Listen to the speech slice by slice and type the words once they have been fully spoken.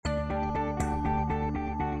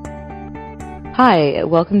Hi,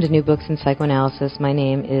 welcome to New Books in Psychoanalysis. My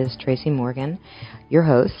name is Tracy Morgan, your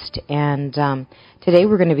host, and today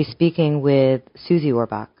we're going to be speaking with Susie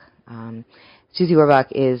Orbach. Susie Orbach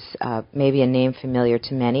is maybe a name familiar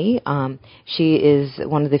to many. She is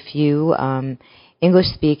one of the few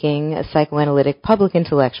English-speaking psychoanalytic public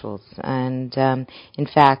intellectuals, and in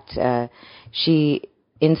fact, she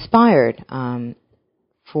inspired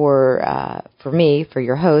for me, for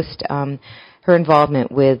your host, her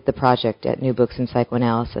involvement with the project at New Books in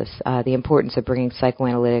Psychoanalysis, the importance of bringing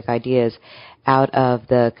psychoanalytic ideas out of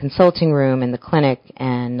the consulting room and the clinic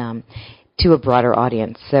and to a broader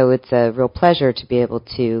audience. So it's a real pleasure to be able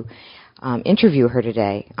to interview her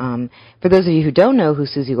today. For those of you who don't know who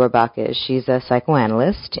Susie Orbach is, she's a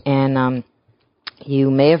psychoanalyst, and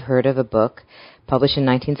you may have heard of a book published in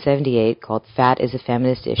 1978 called Fat is a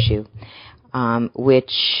Feminist Issue,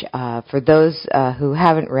 which, for those who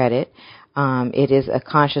haven't read it, it is a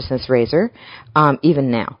consciousness raiser,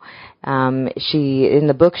 even now. In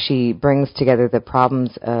the book, she brings together the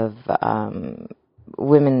problems of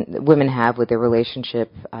women have with their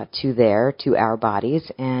relationship to our bodies,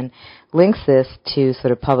 and links this to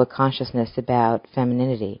sort of public consciousness about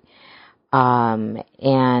femininity,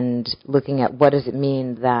 and looking at what does it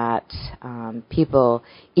mean that people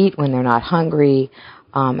eat when they're not hungry,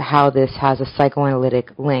 how this has a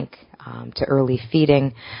psychoanalytic link to early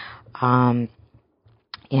feeding.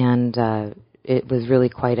 It was really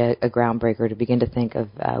quite a groundbreaker to begin to think of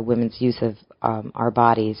women's use of our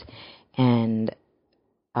bodies and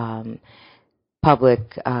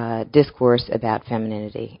public discourse about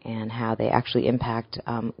femininity and how they actually impact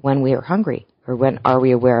when we are hungry, or when are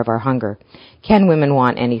we aware of our hunger. Can women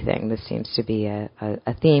want anything? This seems to be a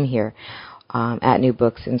theme here at New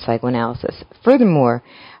Books in Psychoanalysis. Furthermore,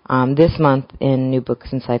 this month in New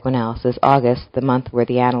Books in Psychoanalysis, August, the month where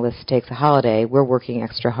the analyst takes a holiday, we're working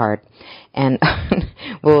extra hard and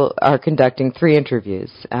are conducting 3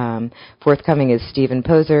 interviews. Forthcoming is Stephen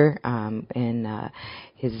Poser in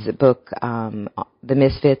his book, The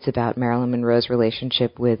Misfits, about Marilyn Monroe's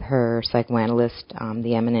relationship with her psychoanalyst,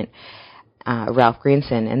 the eminent Ralph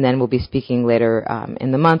Greenson. And then we'll be speaking later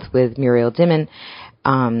in the month with Muriel Dimon,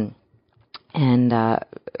 and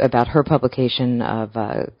about her publication of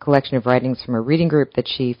a collection of writings from a reading group that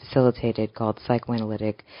she facilitated called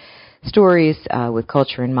Psychoanalytic Stories with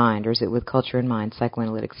Culture in Mind, or is it with Culture in Mind,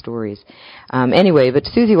 Psychoanalytic Stories? Anyway, but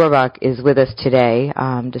Susie Orbach is with us today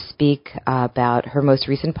to speak about her most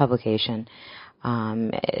recent publication,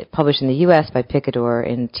 published in the U.S. by Picador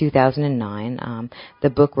in 2009. The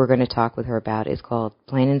book we're going to talk with her about is called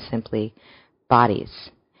Plain and Simply Bodies.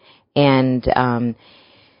 And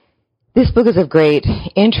this book is of great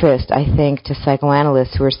interest, I think, to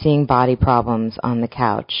psychoanalysts who are seeing body problems on the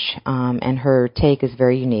couch, and her take is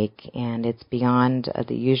very unique, and it's beyond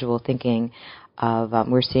the usual thinking of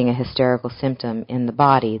we're seeing a hysterical symptom in the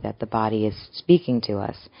body, that the body is speaking to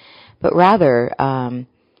us, but rather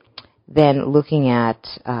than looking at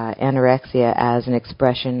anorexia as an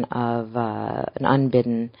expression of an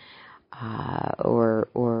unbidden or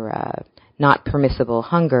not permissible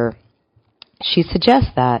hunger. She suggests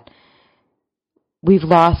that we've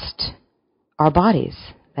lost our bodies,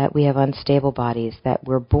 that we have unstable bodies, that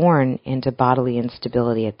we're born into bodily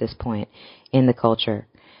instability at this point in the culture,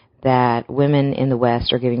 that women in the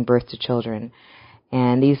West are giving birth to children,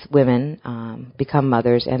 and these women become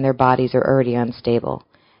mothers, and their bodies are already unstable.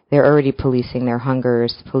 They're already policing their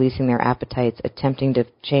hungers, policing their appetites, attempting to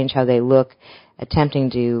change how they look,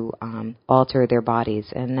 attempting to alter their bodies,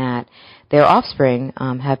 and that their offspring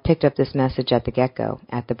have picked up this message at the get-go,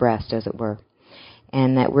 at the breast, as it were.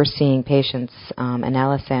 And that we're seeing patients,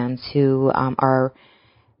 analysans, who are,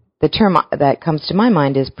 the term that comes to my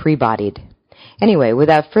mind is pre-bodied. Anyway,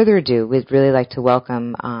 without further ado, we'd really like to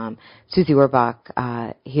welcome Susie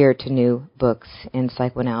Orbach here to New Books in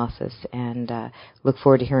Psychoanalysis, and look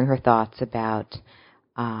forward to hearing her thoughts about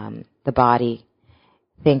the body,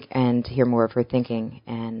 and to hear more of her thinking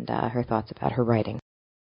and her thoughts about her writing.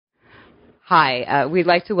 Hi, we'd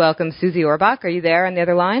like to welcome Susie Orbach. Are you there on the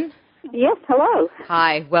other line? Yes, hello.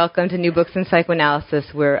 Hi, welcome to New Books in Psychoanalysis.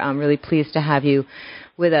 We're really pleased to have you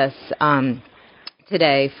with us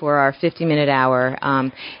today for our 50-minute hour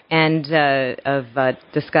of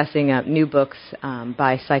discussing new books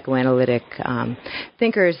by psychoanalytic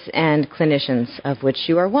thinkers and clinicians, of which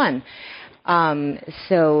you are one.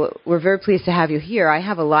 So we're very pleased to have you here. I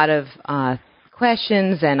have a lot of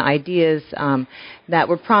questions and ideas that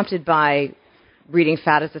were prompted by reading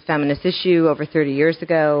Fat is a Feminist Issue over 30 years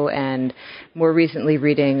ago, and more recently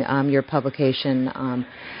reading your publication,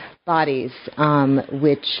 Bodies,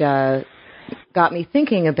 which got me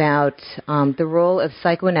thinking about the role of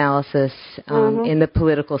psychoanalysis in the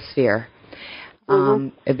political sphere.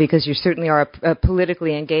 Because you certainly are a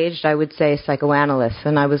politically engaged, I would say, psychoanalyst.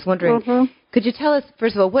 And I was wondering, could you tell us,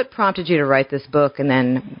 first of all, what prompted you to write this book, and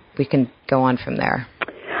then we can go on from there?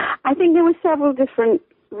 I think there were several different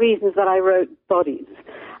reasons that I wrote Bodies.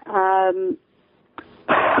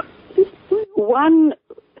 One,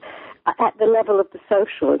 at the level of the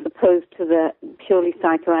social as opposed to the purely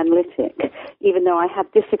psychoanalytic, even though I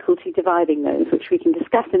have difficulty dividing those, which we can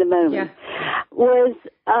discuss in a moment, was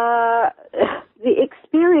the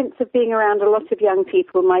experience of being around a lot of young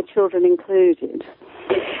people, my children included,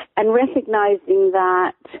 and recognizing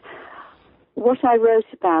that what I wrote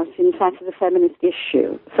about, in fact, as a feminist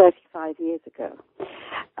issue 35 years ago,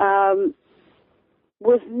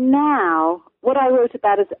 was now, what I wrote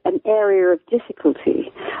about as an area of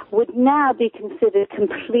difficulty, would now be considered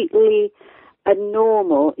completely a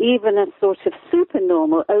normal, even a sort of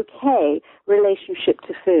supernormal, okay relationship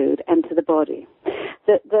to food and to the body.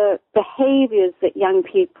 That the behaviors that young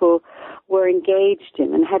people were engaged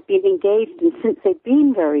in and had been engaged in since they'd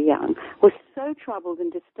been very young were so troubled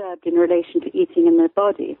and disturbed in relation to eating in their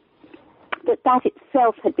body that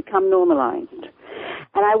itself had become normalized.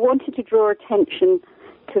 And I wanted to draw attention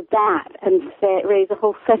to that and raise a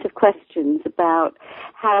whole set of questions about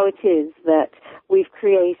how it is that we've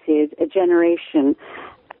created a generation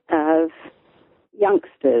of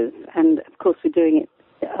youngsters, and of course we're doing it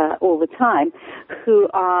all the time, who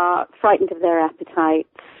are frightened of their appetites,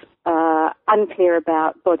 unclear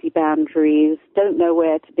about body boundaries, don't know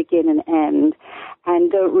where to begin and end,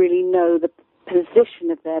 and don't really know the position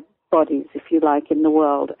of their bodies, if you like, in the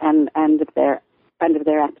world and of their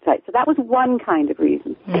appetite. So that was one kind of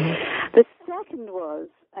reason. The second was,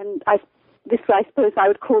 and this I suppose I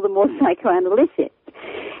would call the more psychoanalytic,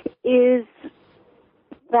 is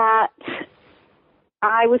that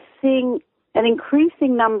I was seeing an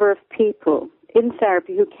increasing number of people in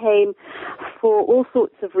therapy who came for all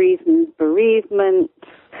sorts of reasons, bereavement,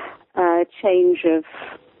 change of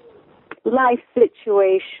life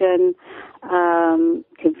situation,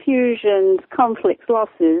 confusions, conflicts,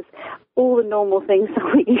 losses, all the normal things that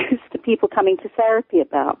we're used to people coming to therapy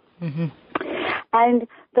about. And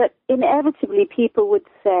that inevitably people would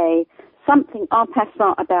say something en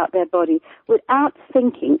passant about their body without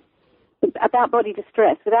thinking about body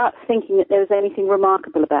distress, without thinking that there was anything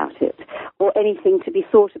remarkable about it or anything to be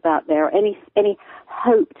thought about there or any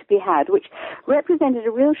hope to be had, which represented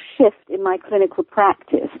a real shift in my clinical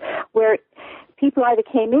practice, where people either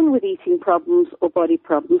came in with eating problems or body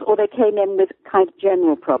problems, or they came in with kind of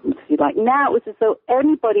general problems, if you like. Now it was as though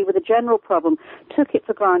anybody with a general problem took it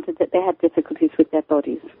for granted that they had difficulties with their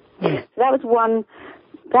bodies. So that was one,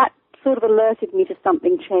 that sort of alerted me to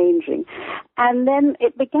something changing. And then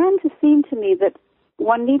it began to seem to me that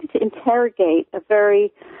one needed to interrogate a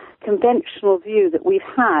very conventional view that we've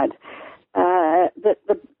had, that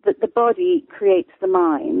the body creates the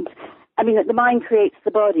mind. I mean, that the mind creates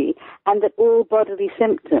the body, and that all bodily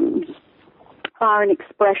symptoms are an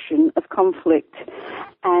expression of conflict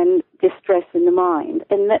and distress in the mind,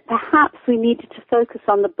 and that perhaps we needed to focus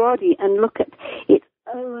on the body and look at its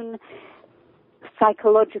own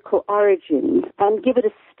psychological origins and give it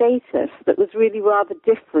a status that was really rather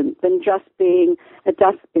different than just being a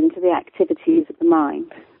dustbin to the activities of the mind.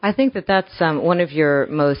 I think that that's one of your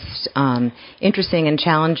most interesting and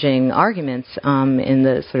challenging arguments in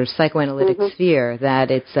the sort of psychoanalytic sphere,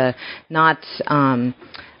 that it's not...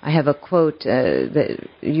 I have a quote that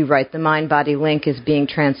you write, "The mind-body link is being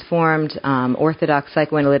transformed. Orthodox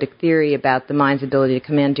psychoanalytic theory about the mind's ability to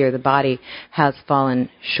commandeer the body has fallen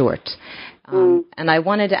short." And I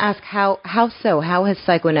wanted to ask, how so? How has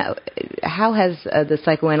the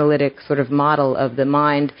psychoanalytic sort of model of the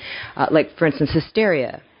mind, like for instance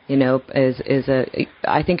hysteria,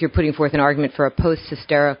 I think you're putting forth an argument for a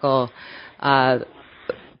post-hysterical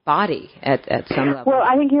body at some level. Well,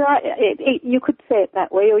 I think you're right. You could say it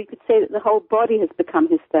that way, or you could say that the whole body has become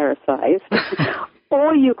hystericized,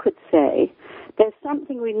 or you could say there's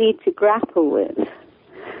something we need to grapple with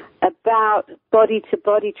about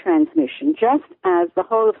body-to-body transmission, just as the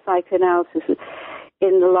whole of psychoanalysis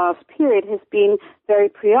in the last period has been very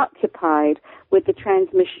preoccupied with the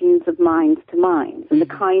transmissions of minds to minds and the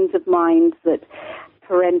kinds of minds that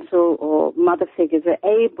parental or mother figures are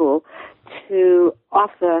able to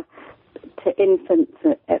offer to infants,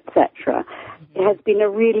 etc. It has been a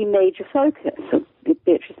really major focus of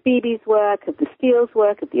Beatrice Beebe's work, of the Steele's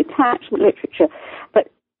work, of the attachment literature, but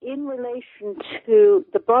in relation to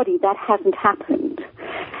the body, that hasn't happened.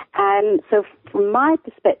 And so from my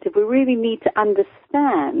perspective, we really need to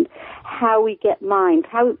understand how we get minds,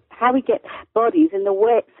 how we get bodies in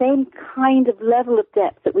the same kind of level of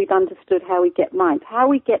depth that we've understood how we get minds, how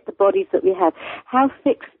we get the bodies that we have, how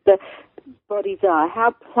fixed the bodies are,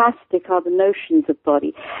 how plastic are the notions of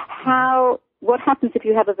body, what happens if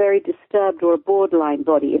you have a very disturbed or a borderline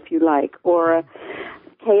body, if you like, or a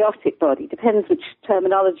chaotic body, depends which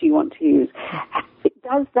terminology you want to use.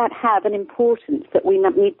 Does that have an importance that we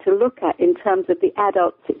need to look at in terms of the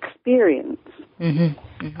adult's experience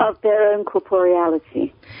of their own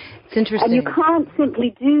corporeality? It's interesting. And you can't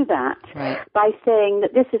simply do that by saying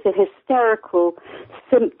that this is a hysterical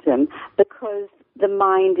symptom because the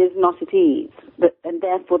mind is not at ease, and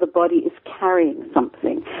therefore the body is carrying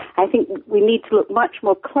something. I think we need to look much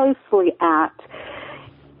more closely at,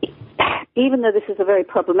 even though this is a very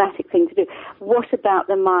problematic thing to do, what about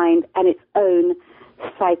the mind and its own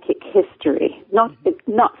psychic history, not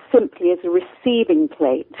simply as a receiving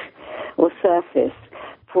plate or surface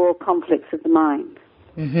for conflicts of the mind.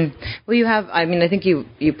 Mm-hmm. Well, I think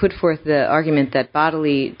you put forth the argument that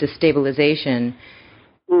bodily destabilization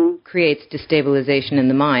creates destabilization in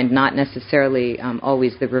the mind, not necessarily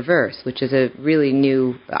always the reverse, which is a really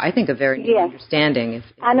new, I think, a very new understanding.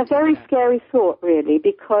 And a very scary thought, really,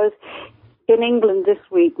 because in England this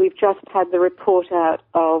week we've just had the report out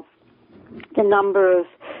of the number of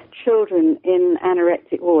children in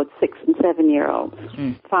anorectic wards, 6 and 7 year olds,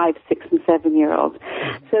 5, 6 and 7 year olds.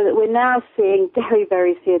 So that we're now seeing very,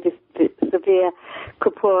 very severe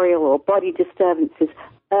corporeal or body disturbances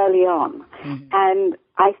early on. And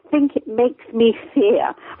I think it makes me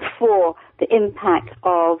fear for the impact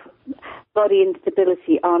of body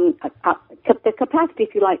instability on the capacity,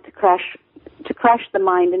 if you like, to crash the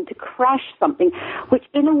mind and to crash something which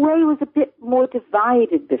in a way was a bit more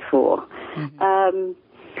divided before.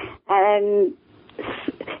 And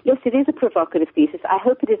yes, it is a provocative thesis. I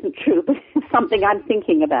hope it isn't true, but it's something I'm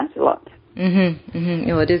thinking about a lot.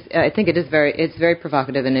 Well, it is. I think it's very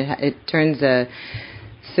provocative, and it turns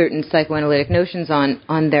certain psychoanalytic notions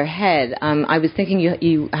on their head. I was thinking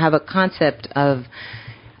you have a concept of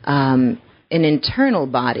an internal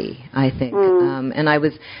body, I think. And I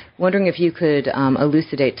was wondering if you could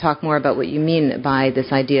talk more about what you mean by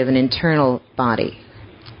this idea of an internal body.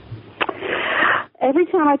 Every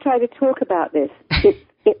time I try to talk about this,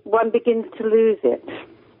 one begins to lose it.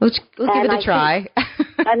 Let's give it a try.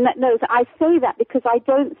 I say that because I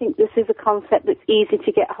don't think this is a concept that's easy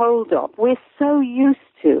to get hold of. We're so used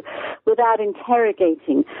to, without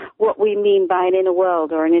interrogating what we mean by an inner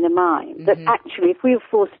world or an inner mind, that actually if we were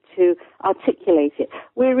forced to articulate it,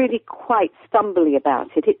 we're really quite stumbly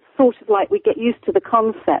about it. It's sort of like we get used to the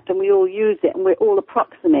concept and we all use it and we all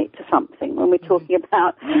approximate to something when we're talking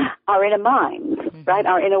about our inner minds, right,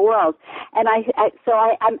 our inner world. And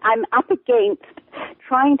I'm up against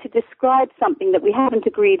trying to describe something that we haven't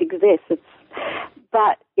agreed exists,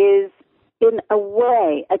 but is in a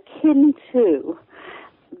way akin to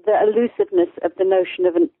the elusiveness of the notion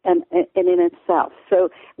of an inner self. So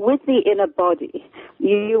with the inner body,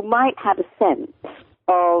 you might have a sense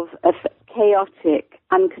of a chaotic,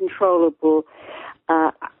 uncontrollable,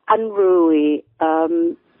 unruly,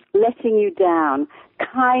 letting you down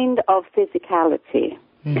kind of physicality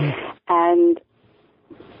and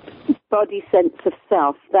body sense of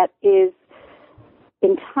self that is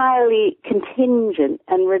entirely contingent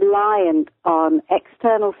and reliant on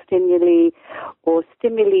external stimuli or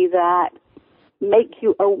stimuli that make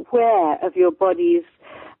you aware of your body's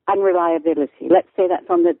unreliability. Let's say that's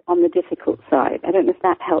on the difficult side. I don't know if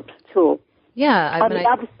that helps at all. Yeah,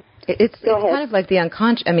 it's kind of like the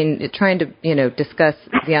unconscious. I mean, trying to discuss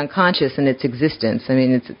the unconscious and its existence. I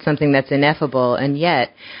mean, it's something that's ineffable, and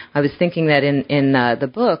yet I was thinking that in the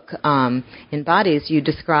book, in Bodies, you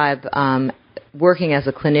describe working as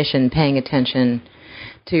a clinician, paying attention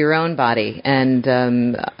to your own body, and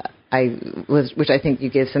which I think you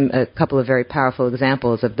gave a couple of very powerful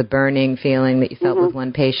examples of the burning feeling that you felt with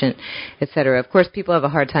one patient, et cetera. Of course, people have a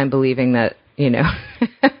hard time believing that,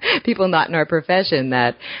 people not in our profession,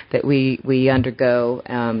 that we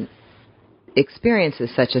undergo experiences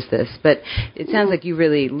such as this. But it sounds like you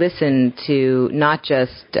really listen to not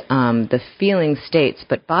just the feeling states,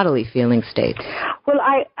 but bodily feeling states. Well,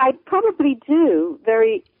 I probably do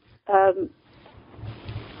very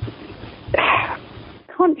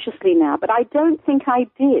consciously now, but I don't think I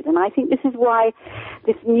did. And I think this is why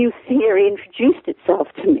this new theory introduced itself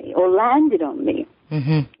to me or landed on me,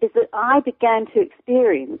 is that I began to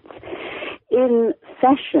experience in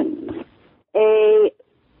sessions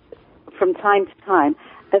from time to time,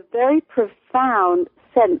 a very profound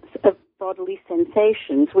sense of bodily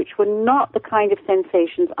sensations, which were not the kind of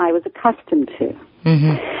sensations I was accustomed to.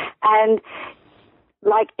 Mm-hmm. And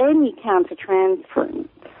like any countertransference,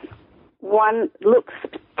 one looks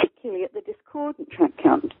particularly at the discordant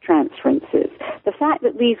countertransferences. The fact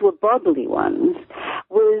that these were bodily ones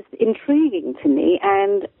was intriguing to me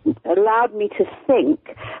and allowed me to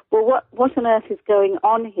think, well, what on earth is going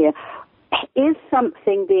on here? Is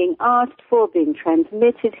something being asked for, being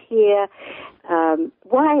transmitted here?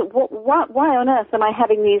 Why on earth am I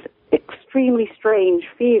having these extremely strange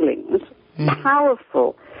feelings,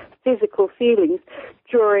 powerful physical feelings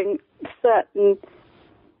during certain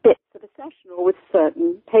bits of a session or with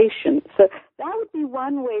certain patients? So that would be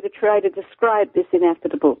one way to try to describe this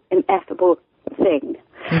ineffable thing.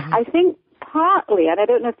 Mm-hmm. I think partly, and I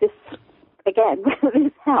don't know if this, again, whether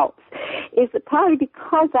this helps, is that partly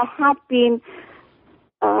because I had been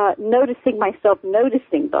noticing myself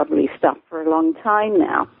noticing bodily stuff for a long time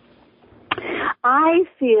now, I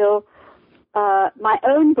feel my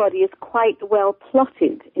own body is quite well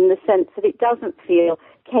plotted in the sense that it doesn't feel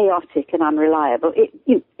chaotic and unreliable.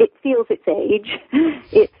 It feels its age.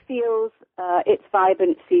 It feels its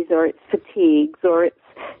vibrancies or its fatigues or its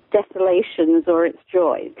desolations or its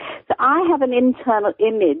joys. So I have an internal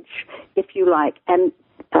image, if you like, and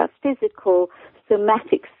a physical,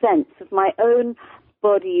 somatic sense of my own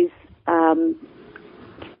body's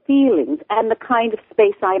feelings and the kind of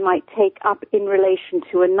space I might take up in relation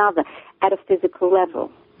to another at a physical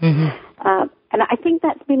level. Mm-hmm. And I think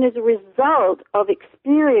that's been as a result of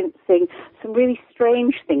experiencing some really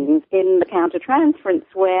strange things in the countertransference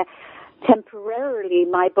where temporarily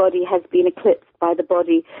my body has been eclipsed by the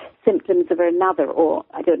body symptoms of another, or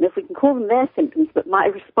I don't know if we can call them their symptoms, but my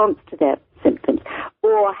response to their symptoms,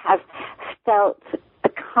 or have felt a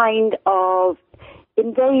kind of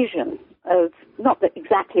invasion of, not that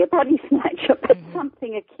exactly a body snatcher, but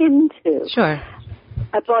something akin to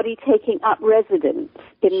a body taking up residence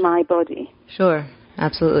in my body. Sure,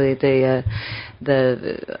 absolutely.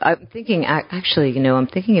 I'm thinking, actually, I'm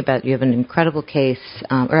thinking about, you have an incredible case,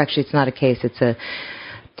 or actually it's not a case, it's a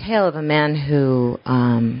tale of a man who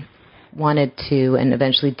wanted to, and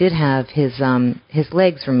eventually did have his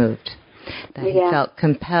legs removed. That he felt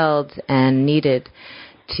compelled and needed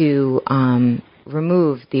to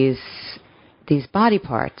remove these body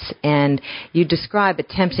parts. And you describe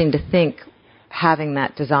attempting to think, having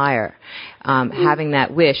that desire, having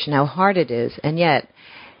that wish, and how hard it is. And yet,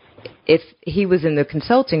 if he was in the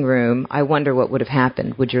consulting room, I wonder what would have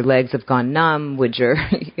happened. Would your legs have gone numb? Would your,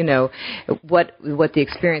 what the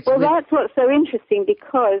experience would... Well, that's what's so interesting,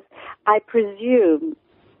 because I presume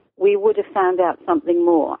we would have found out something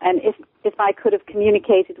more. And if I could have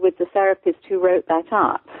communicated with the therapist who wrote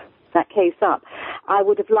that case up, I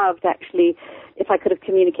would have loved, actually, if I could have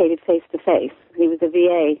communicated face-to-face. He was a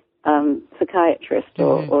VA psychiatrist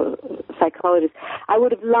or psychologist. I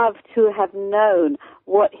would have loved to have known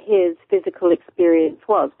what his physical experience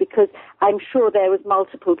was, because I'm sure there was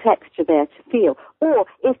multiple texture there to feel. Or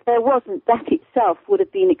if there wasn't, that itself would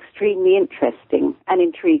have been extremely interesting and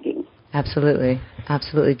intriguing. Absolutely.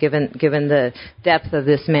 Given the depth of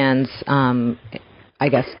this man's conflict.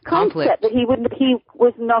 Concept that he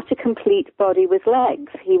was not a complete body with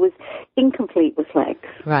legs. He was incomplete with legs.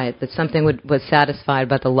 Right, but something was satisfied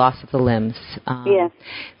by the loss of the limbs. Yes.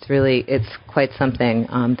 It's quite something,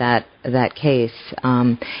 that case.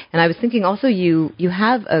 And I was thinking also you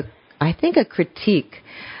have I think a critique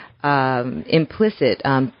implicit,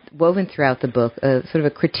 woven throughout the book, sort of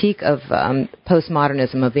a critique of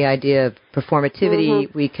postmodernism, of the idea of performativity.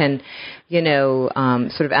 Mm-hmm. We can,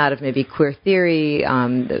 sort of out of maybe queer theory,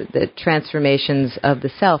 the transformations of the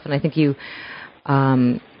self. And I think you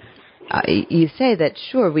say that,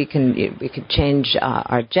 sure, we can change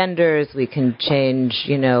our genders, we can change,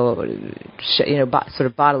 sort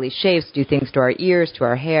of bodily shapes, do things to our ears, to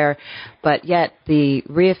our hair, but yet the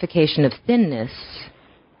reification of thinness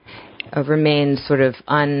remains sort of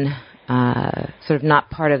not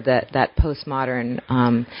part of that postmodern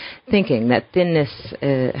thinking. That thinness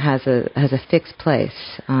has a fixed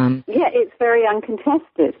place. It's very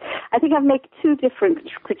uncontested. I think I've made two different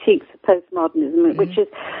critiques of postmodernism, which is,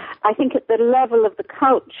 I think at the level of the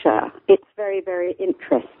culture, it's very, very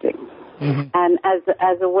interesting, and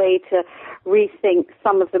as a way to rethink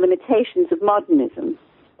some of the limitations of modernism.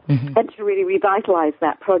 Mm-hmm. And to really revitalize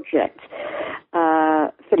that project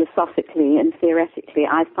philosophically and theoretically,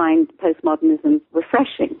 I find postmodernism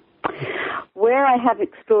refreshing. Where I have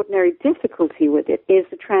extraordinary difficulty with it is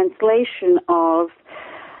the translation of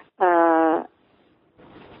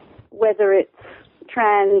whether it's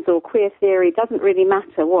trans or queer theory, doesn't really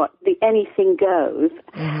matter what, the anything goes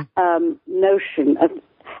notion of,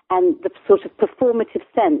 and the sort of performative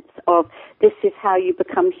sense of this is how you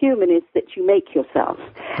become human is that you make yourself.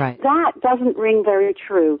 Right. That doesn't ring very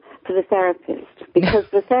true for the therapist, because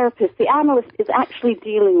the therapist, the analyst, is actually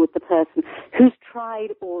dealing with the person who's tried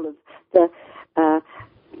all of the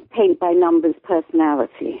paint by numbers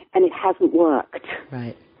personality, and it hasn't worked.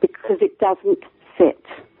 Right. Because it doesn't fit.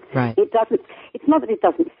 Right. It doesn't. It's not that it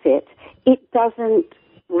doesn't fit. It doesn't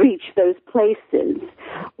reach those places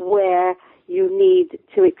where you need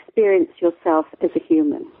to experience yourself as a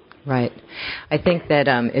human. Right. I think that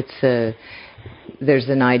there's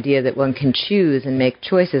an idea that one can choose and make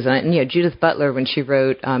choices. And Judith Butler, when she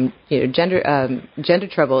wrote Gender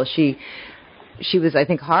Trouble, she was, I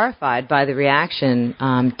think, horrified by the reaction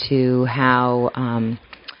to how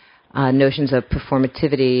notions of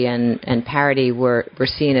performativity and parody were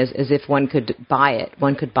seen as if one could buy it.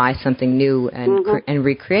 One could buy something new and and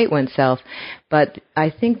recreate oneself. But I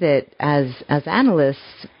think that as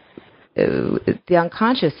analysts, the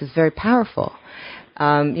unconscious is very powerful.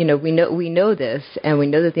 We know this, and we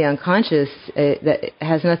know that the unconscious that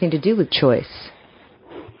has nothing to do with choice,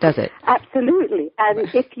 does it? Absolutely. And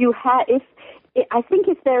I think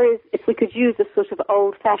if we could use a sort of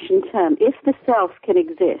old-fashioned term, if the self can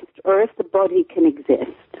exist, or if the body can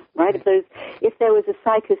exist, right? If there was a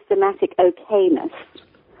psychosomatic okayness,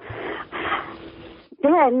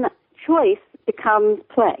 then choice becomes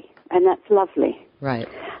play, and that's lovely. Right.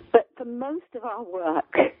 But for most of our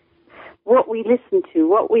work, what we listen to,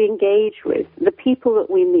 what we engage with, the people that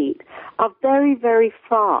we meet, are very, very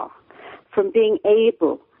far from being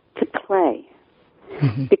able to play,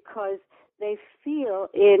 because they feel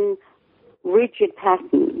in rigid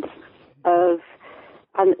patterns of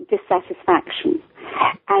dissatisfaction.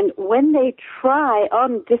 And when they try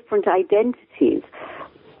on different identities,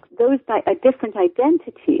 those different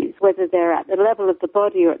identities, whether they're at the level of the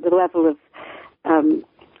body or at the level of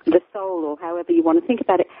the soul, or however you want to think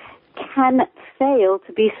about it, can fail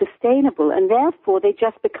to be sustainable, and therefore they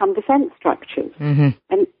just become defense structures.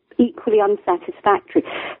 And equally unsatisfactory.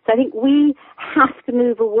 So I think we have to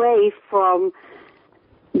move away from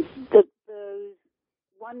those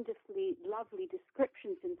wonderfully lovely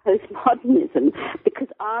descriptions in postmodernism, because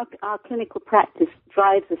our clinical practice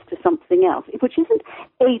drives us to something else, which isn't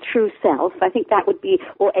a true self. I think that would be,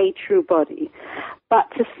 or a true body,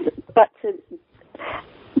 but to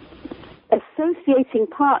associating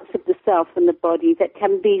parts of the self and the body that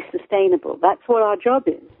can be sustainable. That's what our job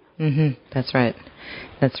is. That's right.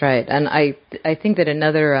 That's right. And I think that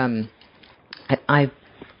another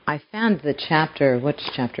I found the chapter. Which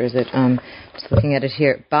chapter is it? Just looking at it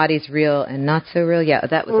here. Body's real and not so real. Yeah,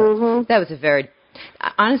 that was a very,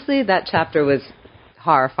 honestly, that chapter was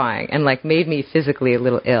horrifying and made me physically a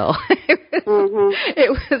little ill. It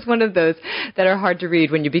was one of those that are hard to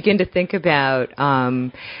read when you begin to think about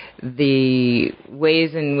the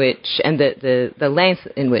ways in which and the lengths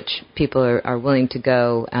in which people are willing to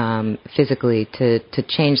go physically to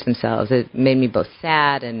change themselves. It made me both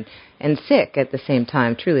sad and sick at the same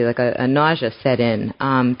time, truly, like a nausea set in,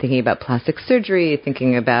 thinking about plastic surgery,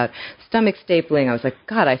 thinking about stomach stapling. I was like,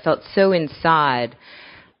 God, I felt so inside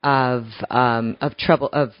of trouble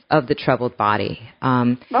of the troubled body.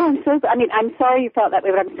 I'm sorry you felt that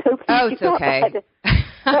way, but I'm so pleased you felt that.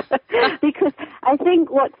 Because I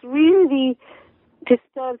think what's really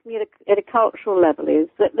disturbs me at a cultural level is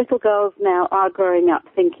that little girls now are growing up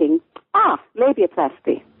thinking,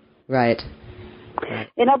 labiaplasty. Right.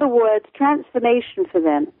 In other words, transformation for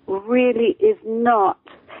them really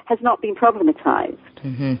has not been problematized,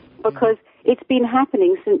 because it's been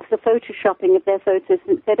happening since the photoshopping of their photos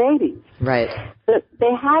since their babies. Right. But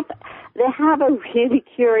they have a really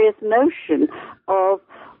curious notion of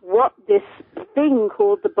what this thing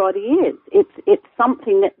called the body is. It's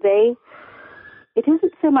something that it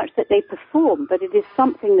isn't so much that they perform, but it is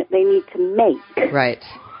something that they need to make. Right.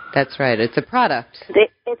 That's right. It's a product.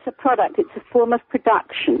 It's a product. It's a form of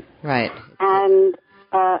production. Right. And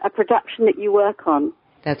a production that you work on.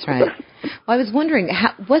 That's right. Well, I was wondering,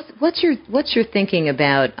 what's your thinking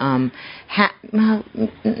about, not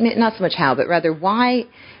so much how, but rather why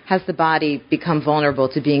has the body become vulnerable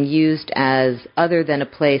to being used as other than a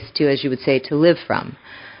place to, as you would say, to live from?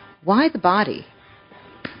 Why the body?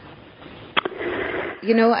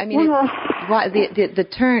 Why the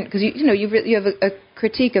turn? Because you have a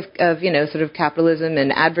critique of sort of capitalism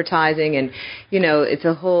and advertising, and it's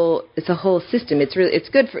a whole system. It's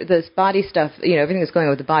good for this body stuff. Everything that's going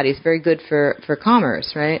on with the body is very good for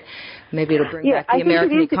commerce, right? Maybe it'll bring back the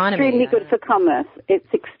American economy. It's extremely good for commerce.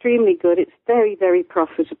 It's extremely good. It's very, very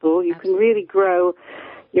profitable. You can really grow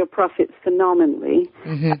your profits phenomenally.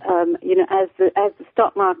 As the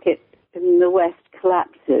stock market in the West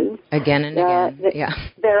collapses. Again and again, yeah.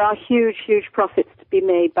 There are huge, huge profits to be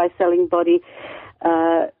made by selling body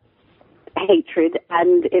hatred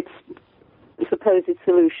and its supposed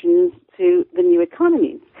solutions to the new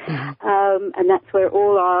economies. Mm-hmm. And that's where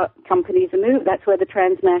all our companies are moving. That's where the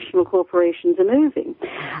transnational corporations are moving.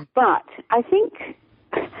 Mm-hmm. But I think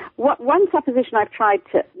one supposition I've tried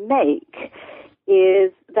to make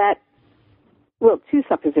is that, well, two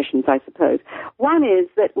suppositions, I suppose. One is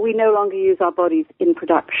that we no longer use our bodies in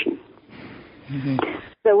production. Mm-hmm.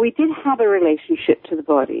 So we did have a relationship to the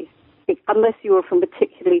body, unless you were from a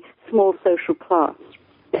particularly small social class.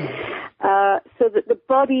 So that the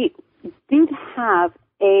body did have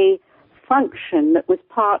a function that was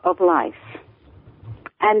part of life.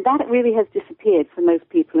 And that really has disappeared for most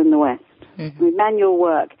people in the West. Mm-hmm. I mean, manual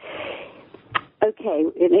work. Okay,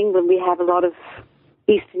 in England we have a lot of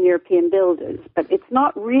Eastern European builders, but it's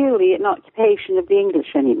not really an occupation of the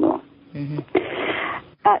English anymore. Mm-hmm.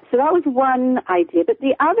 So that was one idea. But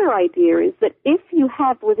the other idea is that if you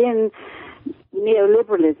have within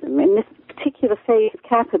neoliberalism, in this particular phase of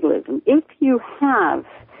capitalism, if you have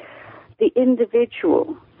the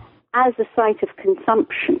individual as a site of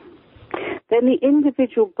consumption, then the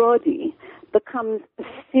individual body becomes a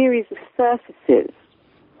series of surfaces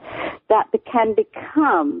that can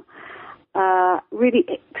become really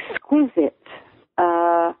exquisite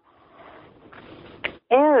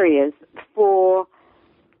areas for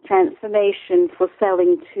transformation, for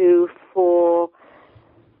selling to, for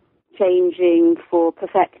changing, for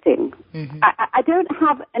perfecting. Mm-hmm. I don't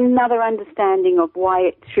have another understanding of why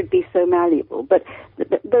it should be so malleable, but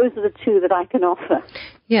those are the two that I can offer.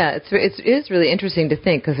 Yeah, it is really interesting to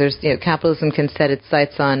think, because there's capitalism can set its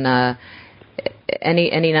sights on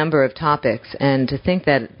any number of topics, and to think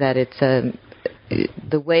that it's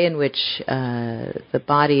the way in which the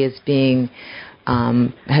body is being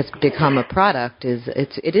has become a product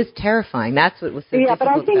it is terrifying. That's what was so difficult. Yeah, but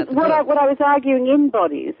I think what I was arguing in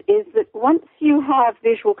bodies is that once you have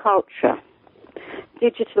visual culture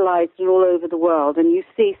digitalized and all over the world, and you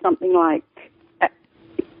see something like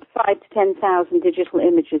 5,000 to 10,000 digital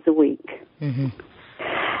images a week, mm-hmm.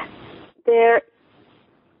 there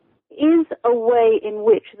is a way in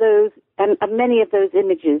which those, and many of those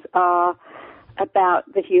images are about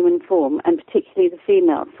the human form, and particularly the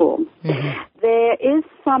female form. Mm-hmm. There is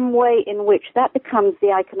some way in which that becomes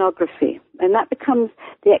the iconography, and that becomes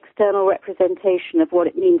the external representation of what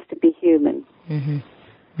it means to be human. Mm-hmm.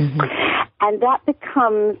 Mm-hmm. And that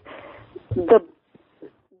becomes the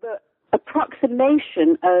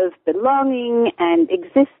approximation of belonging and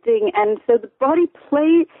existing, and so the body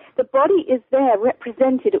is there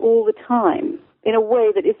represented all the time in a way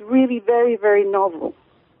that is really very, very novel.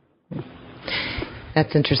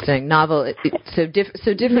 That's interesting. Novel. So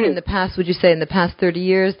different in the past, would you say, in the past 30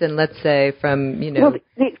 years than, let's say, from, Well,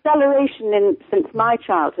 the acceleration since my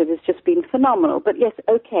childhood has just been phenomenal. But yes,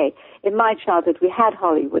 okay, in my childhood we had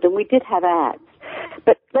Hollywood and we did have ads.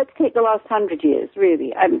 But let's take the last 100 years,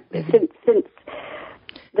 really, mm-hmm. since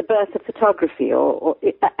the birth of photography,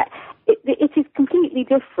 it is completely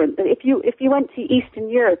different. If you went to Eastern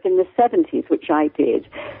Europe in the 70s, which I did,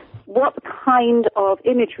 what kind of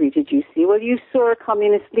imagery did you see? Well, you saw a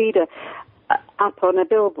communist leader up on a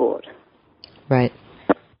billboard. Right.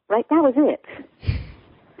 Right, that was it.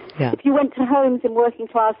 Yeah. If you went to homes in working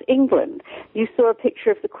class England, you saw a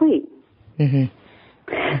picture of the Queen. Mm-hmm.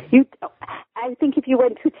 I think if you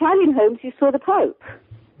went to Italian homes, you saw the Pope.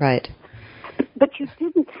 Right. But you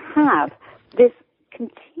didn't have this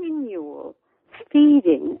continual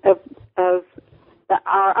feeding of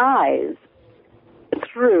our eyes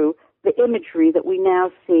through the imagery that we now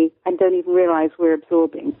see and don't even realize we're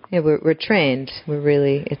absorbing. Yeah, we're trained. We're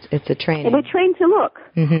really, it's a training. And we're trained to look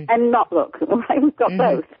mm-hmm. and not look. Right? We've got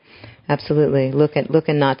mm-hmm. both. Absolutely. Look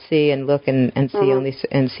and not see, and look and see mm-hmm. only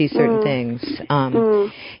and see certain mm-hmm. things.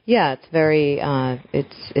 Yeah,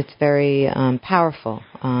 it's very powerful,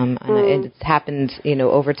 and it happens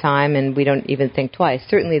over time, and we don't even think twice.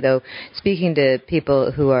 Certainly, though, speaking to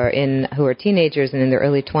people who are teenagers and in their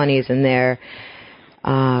early 20s, and their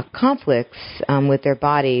conflicts with their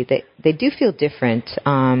body, they do feel different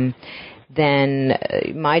than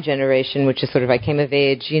my generation, which is sort of, I came of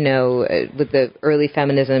age, with the early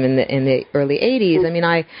feminism in the early 80s. I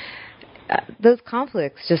mean, those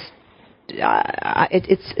conflicts just,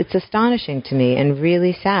 it's astonishing to me and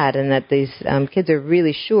really sad, and that these kids are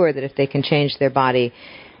really sure that if they can change their body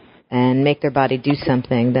and make their body do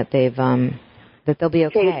something, that that they'll be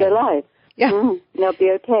okay. Change their lives. Yeah, they'll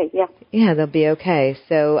be okay. Yeah. Yeah, they'll be okay.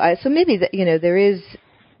 So maybe there is.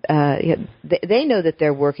 They know that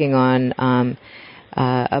they're working on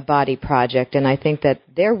a body project, and I think that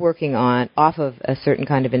they're working off of a certain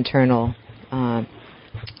kind of internal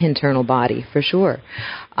body for sure.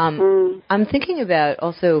 I'm thinking about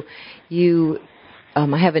also you.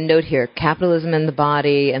 I have a note here: capitalism and the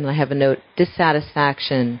body, and I have a note: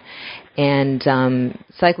 dissatisfaction, and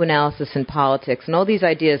psychoanalysis and politics, and all these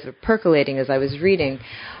ideas are percolating as I was reading,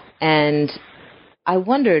 and I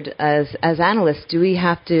wondered, as analysts, do we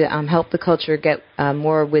have to help the culture get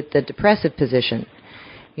more with the depressive position?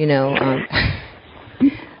 You know,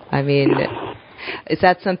 I mean, is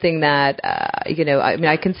that something that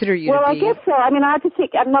I consider you to be... Well, I guess so. I mean,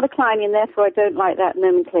 I'm not a Kleinian, therefore I don't like that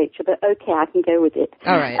nomenclature, but okay, I can go with it.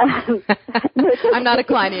 All right. I'm not a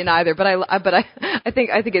Kleinian either, but I think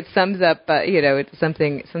it sums up, it's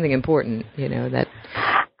something important, that...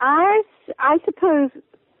 I suppose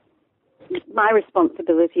my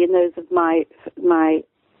responsibility and those of my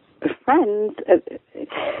friends at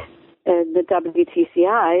the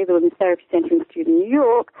WTCI, the Women's Therapy Center Institute in New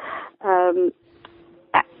York, and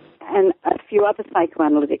a few other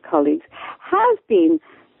psychoanalytic colleagues, has been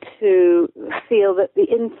to feel that the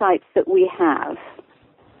insights that we have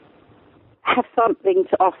something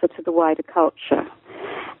to offer to the wider culture.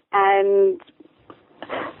 And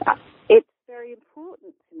it's very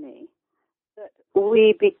important to me that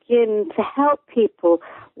we begin to help people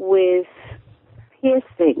with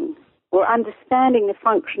piercing or understanding the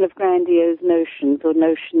function of grandiose notions or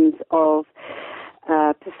notions of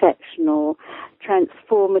perfection or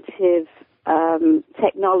transformative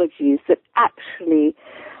technologies that actually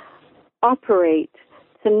operate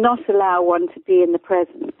to not allow one to be in the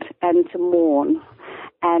present and to mourn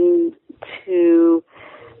and to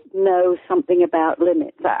know something about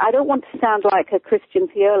limits. I don't want to sound like a Christian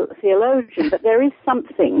theologian, but there is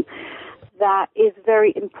something that is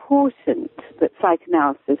very important that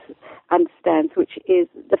psychoanalysis understands, which is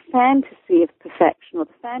the fantasy of perfection or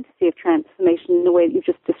the fantasy of transformation in the way that you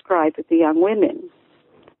just described with the young women.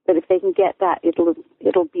 That if they can get that, it'll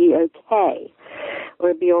be okay, or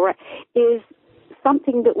it'll be all right, is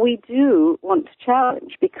something that we do want to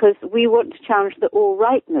challenge, because we want to challenge that all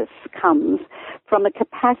rightness comes from a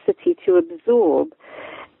capacity to absorb,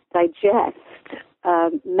 digest,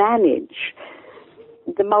 manage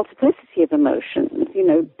the multiplicity of emotions,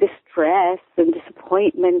 distress and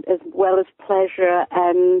disappointment as well as pleasure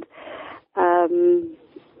and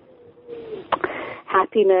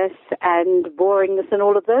happiness and boringness and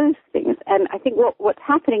all of those things. And I think what's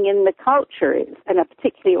happening in the culture is, and I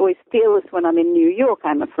particularly always feel this when I'm in New York,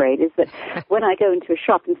 I'm afraid, is that when I go into a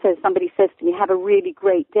shop and somebody says to me, "Have a really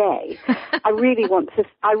great day," I really want to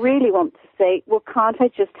say, well, can't I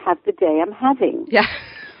just have the day I'm having? Yeah.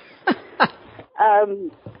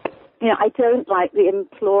 I don't like the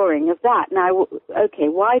imploring of that. Now, okay,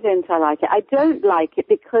 why don't I like it? I don't like it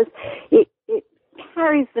because it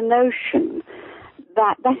carries the notion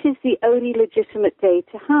that is the only legitimate day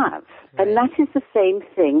to have. Right. And that is the same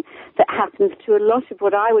thing that happens to a lot of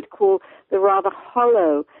what I would call the rather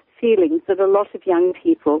hollow feelings that a lot of young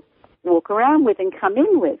people walk around with and come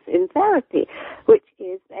in with in therapy, which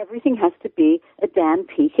is everything has to be a damn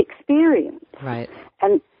peak experience. Right.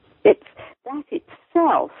 And that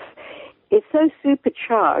itself is so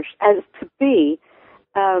supercharged as to be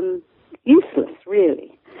useless,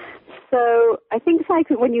 really. So I think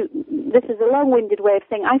this is a long-winded way of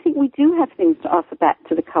saying, I think we do have things to offer back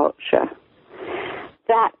to the culture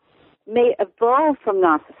that may evolve from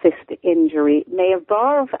narcissistic injury, may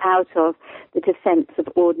evolve out of the defense of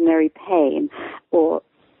ordinary pain or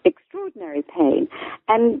extraordinary pain,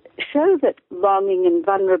 and show that longing and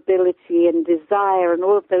vulnerability and desire and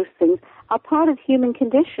all of those things are part of human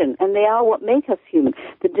condition, and they are what make us human.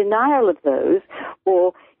 The denial of those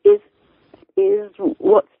is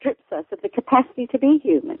what strips us of the capacity to be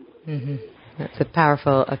human. Mm-hmm. That's a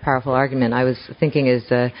powerful argument. I was thinking as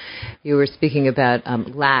you were speaking about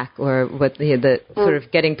lack, or what the sort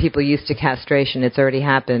of getting people used to castration. It's already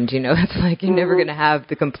happened. It's like you're never going to have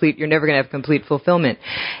complete fulfillment.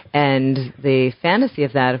 And the fantasy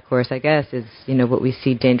of that, of course, I guess, is what we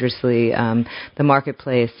see dangerously the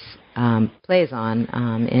marketplace plays on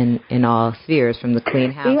in all spheres, from the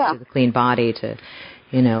clean house to the clean body to.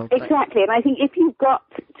 Exactly, and I think if you've got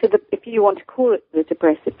if you want to call it the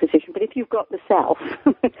depressive position, but if you've got the self,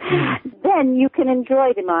 then you can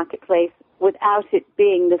enjoy the marketplace without it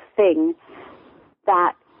being the thing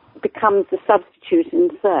that becomes the substitute in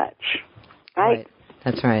search, right?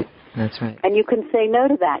 That's right. And you can say no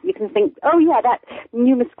to that. You can think, oh yeah, that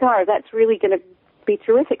new mascara, that's really going to be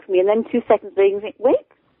terrific for me, and then 2 seconds later you think, wait,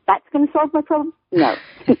 that's going to solve my problem? No.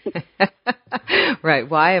 Right.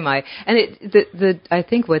 Why am I? And I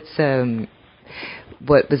think what's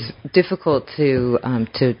what was difficult to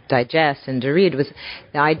digest and to read was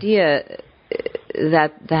the idea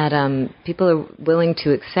that people are willing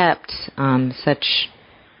to accept such.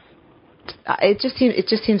 It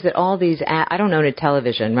just seems that all these I don't own a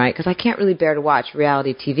television, right? Because I can't really bear to watch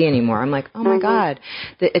reality TV anymore. I'm like, oh my God,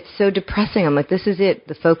 it's so depressing. I'm like, this is it.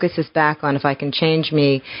 The focus is back on if I can change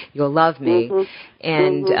me, you'll love me.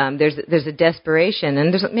 And there's a desperation,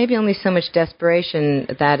 and there's maybe only so much desperation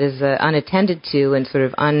that is unattended to and sort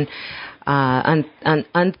of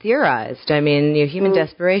untheorized. I mean, human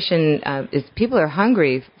desperation is people are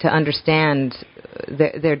hungry to understand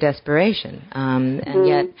their desperation, and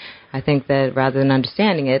yet I think that rather than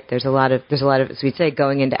understanding it, there's a lot of, as we'd say,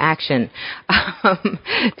 going into action.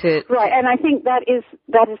 Right, and I think that is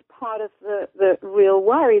part of the real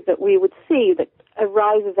worry that we would see that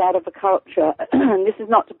arises out of a culture, and this is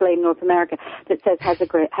not to blame North America, that says have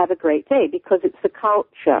a great day, because it's the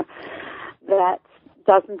culture that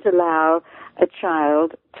doesn't allow a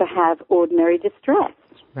child to have ordinary distress.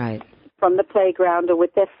 Right. From the playground or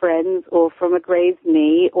with their friends or from a grazed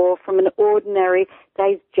knee or from an ordinary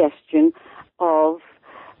digestion of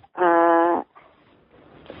the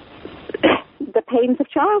pains of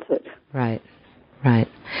childhood. Right. Right.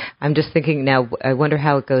 I'm just thinking now, I wonder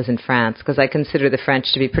how it goes in France, because I consider the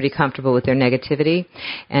French to be pretty comfortable with their negativity,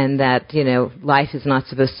 and that, life is not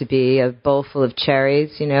supposed to be a bowl full of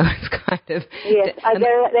cherries, it's kind of... Yes, they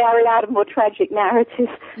are allowed a more tragic narrative.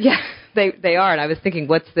 Yeah, they are, and I was thinking,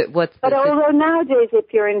 what's But although nowadays,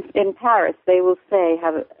 if you're in Paris, they will say,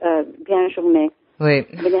 have bien journée. Wait.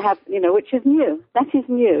 I mean, they have, which is new. That is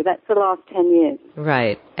new. That's the last 10 years.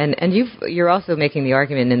 Right. And you're also making the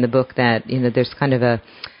argument in the book that, there's kind of a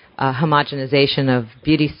homogenization of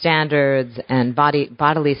beauty standards and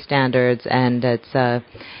bodily standards, and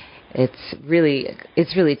it's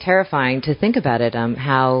really terrifying to think about it,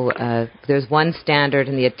 how there's one standard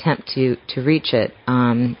and the attempt to reach it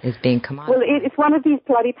is being commodified. Well, it's one of these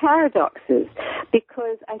bloody paradoxes,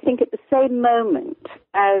 because I think at the same moment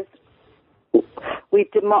as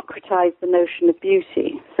we've democratized the notion of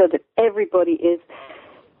beauty so that everybody is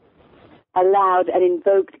allowed and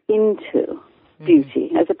invoked into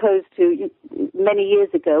beauty, as opposed to many years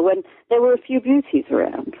ago when there were a few beauties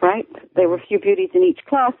around, right? There were a few beauties in each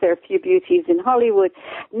class, there are a few beauties in Hollywood.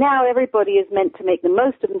 Now everybody is meant to make the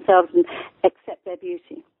most of themselves and accept their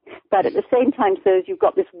beauty. But at the same time, so as you've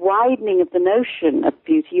got this widening of the notion of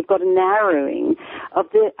beauty, you've got a narrowing of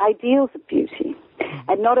the ideals of beauty.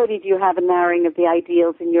 And not only do you have a narrowing of the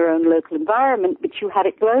ideals in your own local environment, but you have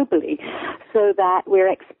it globally, so that we're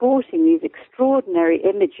exporting these extraordinary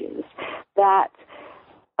images that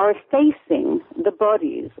are effacing the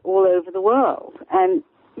bodies all over the world. And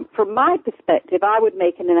from my perspective, I would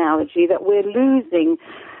make an analogy that we're losing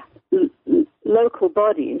local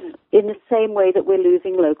bodies in the same way that we're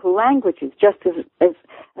losing local languages, just as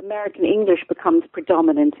American English becomes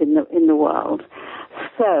predominant in the world.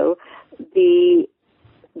 So the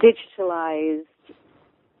digitalized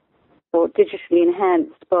or digitally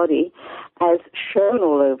enhanced body, as shown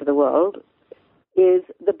all over the world, is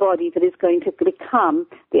the body that is going to become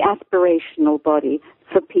the aspirational body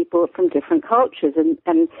for people from different cultures. And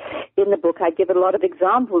in the book, I give a lot of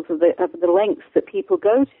examples of the lengths that people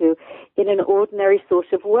go to in an ordinary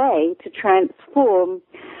sort of way to transform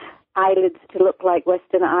eyelids to look like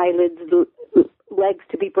Western eyelids, legs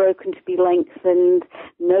to be broken, to be lengthened,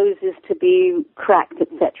 noses to be cracked,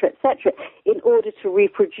 etc., in order to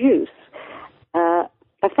reproduce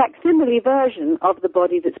a facsimile version of the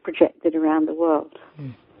body that's projected around the world.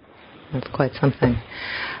 That's quite something.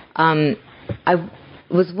 I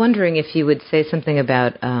was wondering if you would say something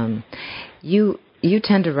about you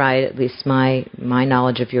tend to write, at least my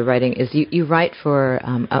knowledge of your writing is you write for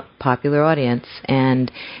a popular audience,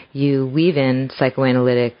 and you weave in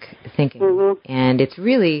psychoanalytic thinking. Mm-hmm. And it's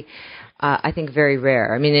really, I think, very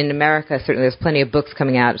rare. I mean, in America, certainly there's plenty of books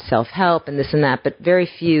coming out of self-help and this and that, but very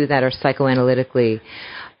few that are psychoanalytically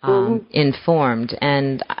informed.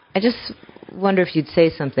 And I just wonder if you'd say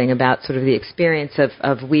something about sort of the experience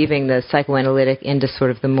of weaving the psychoanalytic into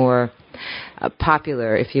sort of the more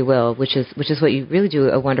popular, if you will, which is what you really do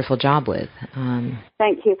a wonderful job with.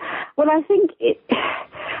 Thank you. Well, I think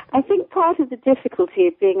part of the difficulty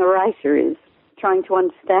of being a writer is trying to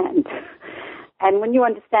understand. And when you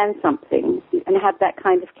understand something and have that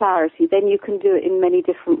kind of clarity, then you can do it in many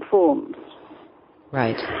different forms.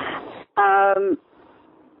 Right.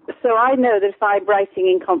 So I know that if I'm writing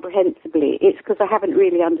incomprehensibly, it's because I haven't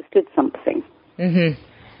really understood something.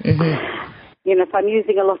 Mm-hmm. Mm-hmm. If I'm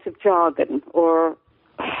using a lot of jargon or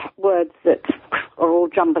words that are all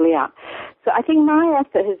jumbly up. So I think my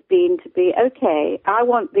effort has been to be, okay, I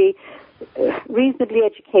want the reasonably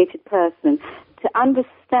educated person to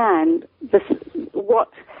understand what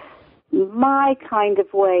my kind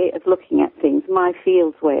of way of looking at things, my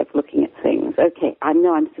field's way of looking at things. Okay, I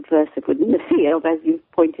know I'm subversive within the field, as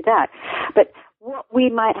you've pointed out, but what we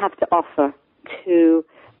might have to offer to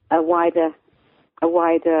a wider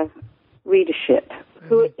readership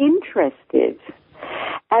who are interested.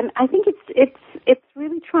 And I think it's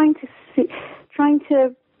really trying to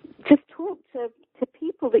just talk to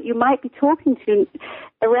people that you might be talking to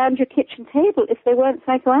around your kitchen table if they weren't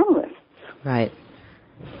psychoanalysts. Right.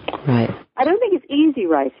 I don't think it's easy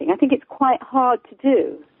writing. I think it's quite hard to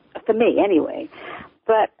do, for me anyway.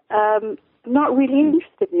 But I'm not really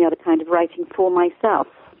interested in the other kind of writing for myself.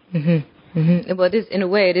 Mm-hmm. Mm-hmm. Well, it is, in a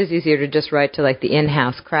way, it is easier to just write to like the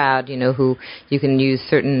in-house crowd, who you can use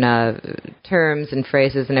certain terms and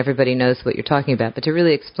phrases, and everybody knows what you're talking about. But to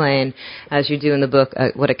really explain, as you do in the book,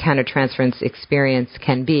 what a countertransference experience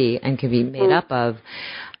can be and can be made up of.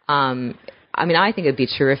 I think it'd be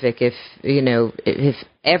terrific if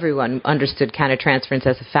everyone understood countertransference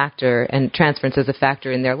as a factor and transference as a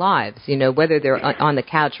factor in their lives, whether they're on the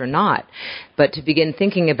couch or not. But to begin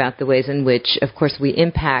thinking about the ways in which, of course, we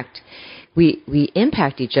impact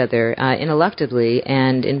each other ineluctably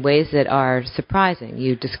and in ways that are surprising.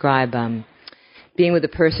 You describe being with a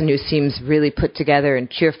person who seems really put together and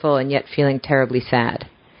cheerful and yet feeling terribly sad.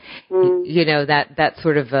 That's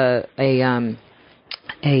sort of an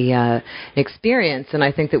experience, and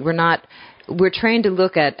I think that we're trained to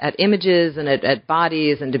look at images and at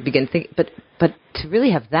bodies and to begin thinking, but to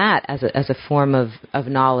really have that as a form of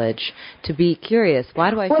knowledge, to be curious.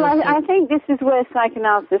 Why do I? Well, I think this is where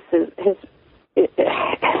psychoanalysis has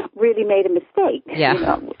really made a mistake.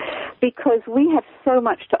 Yeah. Because we have so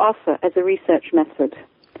much to offer as a research method.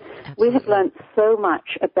 Absolutely. We have learned so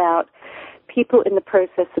much about people in the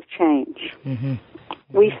process of change. Mm-hmm.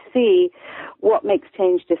 We see what makes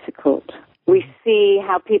change difficult. We see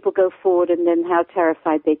how people go forward and then how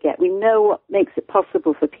terrified they get. We know what makes it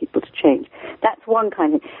possible for people to change. That's one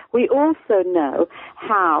kind of thing. We also know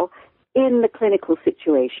how, in the clinical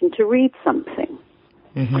situation, to read something.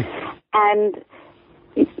 Mm-hmm. And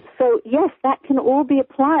so, yes, that can all be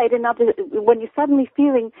applied when you're suddenly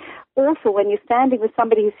feeling awful, when you're standing with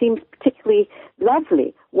somebody who seems particularly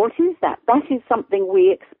lovely. What is that? That is something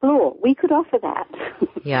we explore. We could offer that.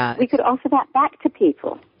 Yeah. We could offer that back to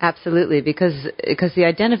people. Absolutely, because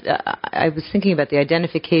I was thinking about the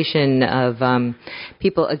identification of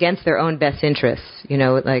people against their own best interests.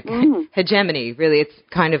 Hegemony. Really, it's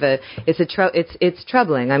kind of it's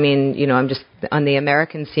troubling. I'm just on the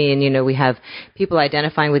American scene. We have people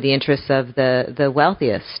identifying with the interests of the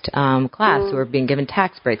wealthiest class who are being given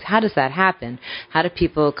tax breaks. How does that happen? How do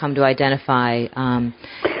people come to identify?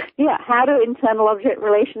 How do internal object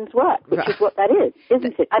relations work? Which is what that is,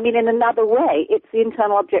 isn't it? In another way, it's the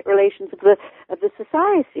internal object relations of the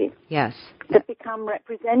society. Yes. That become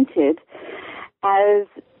represented as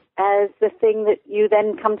the thing that you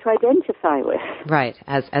then come to identify with. Right,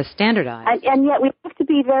 as standardized. And yet we have to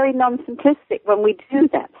be very non-simplistic when we do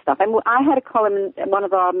that stuff. I had a column in one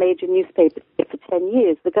of our major newspapers for 10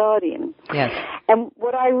 years, The Guardian. Yes. And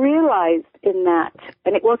what I realized in that,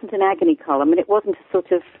 and it wasn't an agony column, and it wasn't a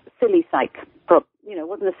sort of silly psych, it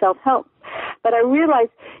wasn't a self-help, but I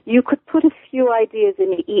realized you could put a few ideas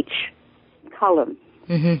in each column.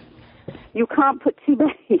 Mm-hmm. You can't put too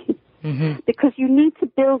many. Mm-hmm. Because you need to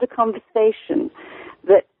build a conversation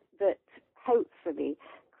that hopefully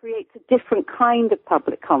creates a different kind of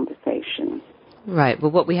public conversation. Right. Well,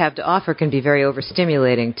 what we have to offer can be very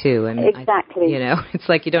overstimulating too. Exactly. It's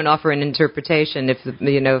like you don't offer an interpretation if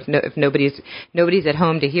nobody's at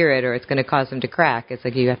home to hear it, or it's going to cause them to crack. It's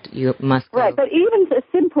like you must go. Right. But even a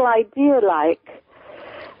simple idea like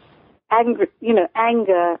anger,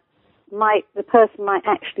 the person might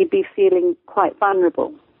actually be feeling quite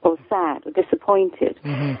vulnerable or sad or disappointed.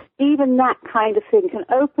 Mm-hmm. Even that kind of thing can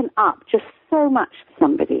open up just so much for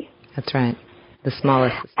somebody. That's right. The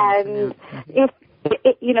smallest. And if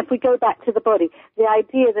we go back to the body, the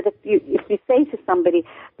idea that if you say to somebody,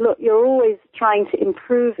 look, you're always trying to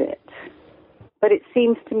improve it, but it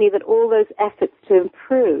seems to me that all those efforts to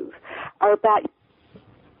improve are about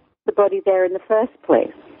the body there in the first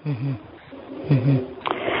place. Mm-hmm. Mm-hmm.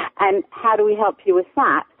 And how do we help you with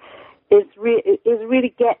that? Is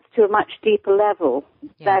really gets to a much deeper level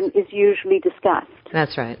than is usually discussed.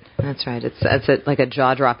 That's right. It's like a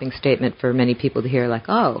jaw-dropping statement for many people to hear. Like,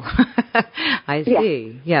 oh, I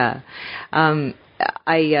see. Yeah. Well,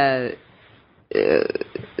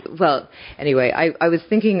 anyway, I was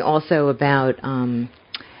thinking also about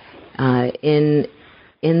in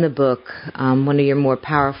in the book, one of your more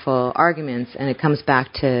powerful arguments, and it comes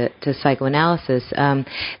back to psychoanalysis,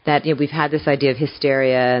 that we've had this idea of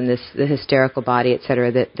hysteria and the hysterical body, et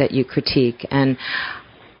cetera, that you critique. And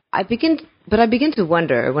I begin to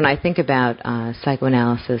wonder, when I think about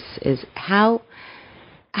psychoanalysis, is how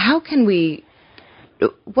can we,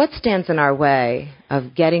 what stands in our way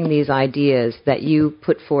of getting these ideas that you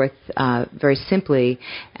put forth very simply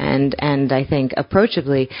and I think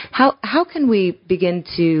approachably? How can we begin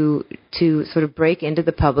to sort of break into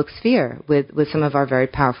the public sphere with some of our very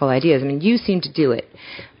powerful ideas? I mean, you seem to do it,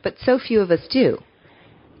 but so few of us do.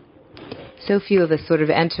 So few of us sort of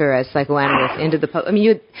enter as psychoanalysts into the public. I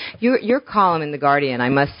mean, your column in The Guardian, I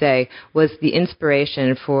must say, was the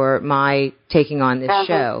inspiration for my taking on this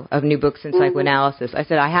show of New Books in Psychoanalysis. I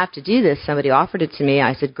said, I have to do this. Somebody offered it to me.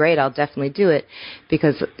 I said, great, I'll definitely do it,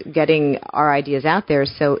 because getting our ideas out there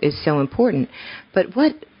is so important. But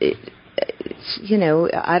what...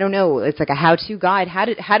 I don't know. It's like a how-to guide. How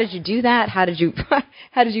did you do that? How did you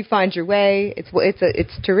find your way? It's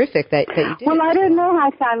terrific that you did. Well, I don't know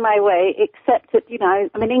how I found my way, except that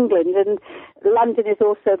I'm in England, and London is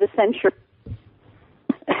also the centre.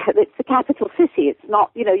 It's the capital city. It's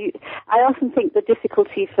not. I often think the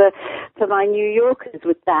difficulty for my New Yorkers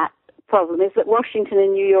with that problem is that Washington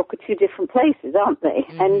and New York are two different places, aren't they?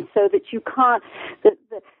 Mm-hmm. And so that you can't.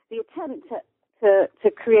 The attempt to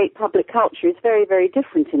create public culture is very, very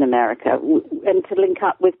different in America, and to link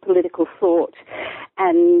up with political thought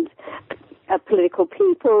and political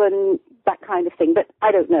people and that kind of thing. But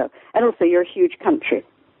I don't know. And also, you're a huge country.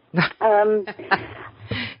 I'm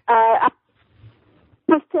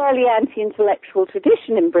a fairly anti-intellectual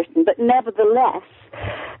tradition in Britain, but nevertheless,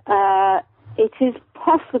 it is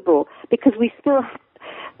possible, because we still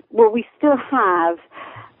have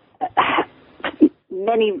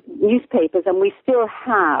many newspapers, and we still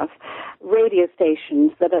have radio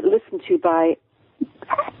stations that are listened to by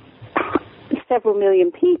several million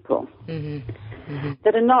people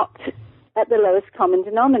that are not at the lowest common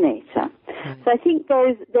denominator. So I think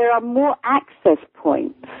there are more access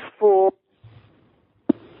points for,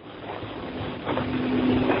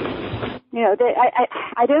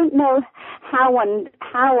 I don't know how one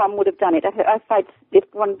would have done it. If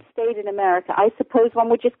one stayed in America, I suppose one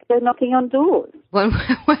would just go knocking on doors.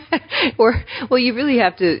 You really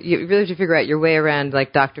have to figure out your way around,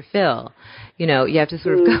 like Dr. Phil. You have to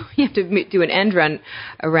sort of go. You have to do an end run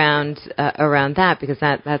around that, because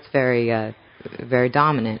that's very very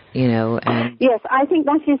dominant. And yes, I think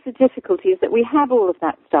that is the difficulty, is that we have all of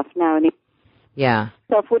that stuff now, and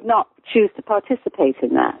self would not choose to participate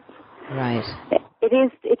in that. Right. It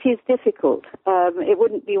is difficult. It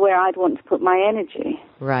wouldn't be where I'd want to put my energy.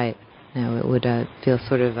 Right. No, it would feel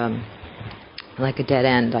sort of like a dead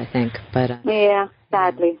end, I think. But yeah,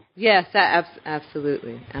 sadly. Yes,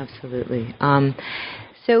 absolutely.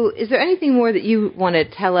 So is there anything more that you want to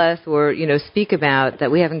tell us or, speak about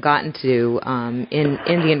that we haven't gotten to in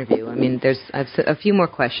the interview? I mean, I have a few more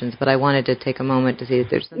questions, but I wanted to take a moment to see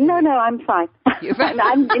if there's something. No, I'm fine.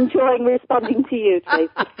 I'm enjoying responding to you,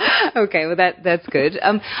 Tracy. Okay, well, that's good.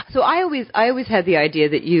 So I always had the idea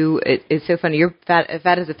that it's so funny, your Fat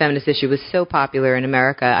as a Feminist issue was so popular in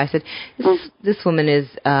America. I said, this woman is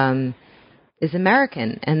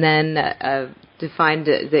American, and then defined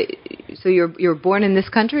so you're born in this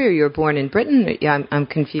country, or you're born in Britain? Yeah, I'm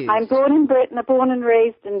confused. I'm born in Britain. I'm born and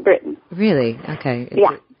raised in Britain. Really? Okay.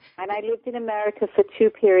 And I lived in America for 2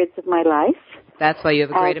 periods of my life. That's why you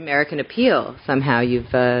have a great American appeal. Somehow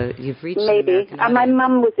you've reached maybe. And my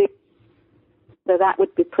mum was, so that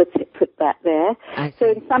would be put that there.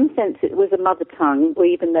 So in some sense, it was a mother tongue,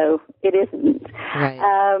 even though it isn't. Right.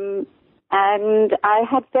 And I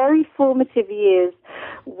had very formative years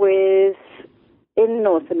in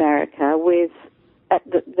North America at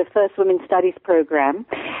the First Women's Studies program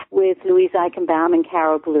with Louise Eichenbaum and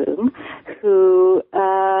Carol Bloom, who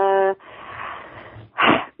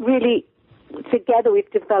really, together we've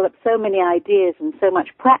developed so many ideas and so much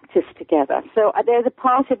practice together. So there's a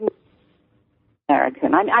part of me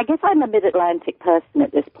American. I guess I'm a mid-Atlantic person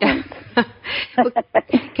at this point. Well,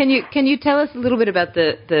 can you tell us a little bit about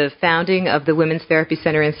the founding of the Women's Therapy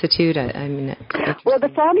Center Institute? Well, the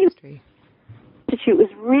founding Institute was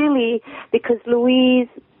really because Louise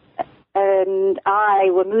and I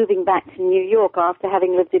were moving back to New York after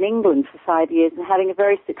having lived in England for 5 years and having a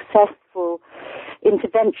very successful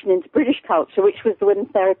intervention into British culture, which was the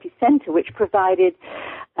Women's Therapy Center, which provided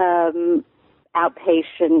outpatient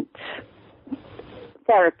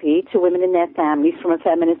therapy to women and their families from a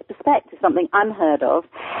feminist perspective, something unheard of,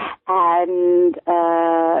 and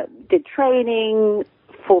did training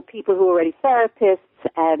for people who were already therapists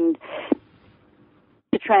and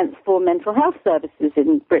to transform mental health services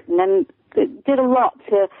in Britain, and did a lot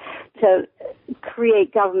to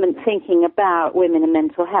create government thinking about women and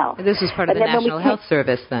mental health. This was part of the National Health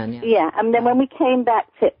Service then. Yeah. Yeah, and then when we came back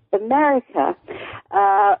to America,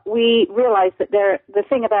 we realized that the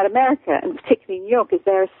thing about America, and particularly New York, is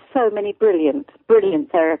there are so many brilliant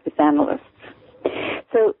therapist analysts.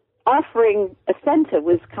 So offering a center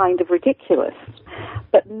was kind of ridiculous.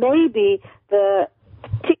 But maybe the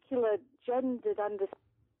particular gendered understanding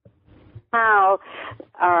how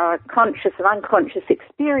our conscious and unconscious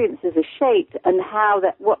experiences are shaped, and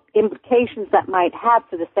what implications that might have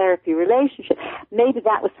for the therapy relationship. Maybe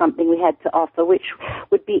that was something we had to offer, which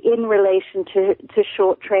would be in relation to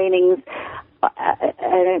short trainings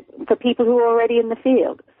for people who are already in the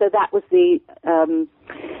field. So that was the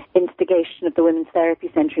instigation of the Women's Therapy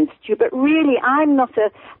Centre Institute. But really, I'm not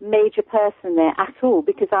a major person there at all,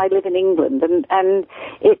 because I live in England, and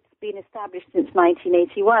it's been established since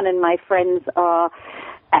 1981, and my friends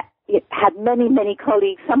had many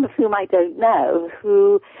colleagues, some of whom I don't know,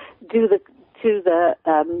 who do the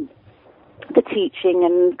teaching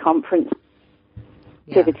and conference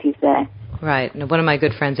activities there. Right. Now, one of my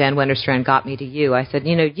good friends, Ann Wennerstrand, got me to you. I said,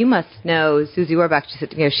 you must know Susie Orbach. She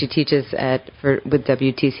said, she teaches with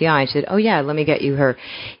WTCI. She said, oh yeah, let me get you her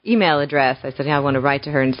email address. I said, yeah, I want to write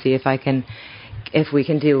to her and see if we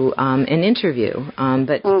can do an interview.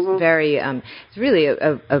 But it's really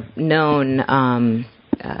a known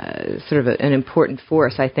sort of an important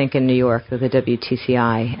force, I think, in New York, the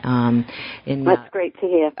WTCI. That's great to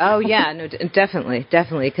hear. Oh, yeah, no, definitely,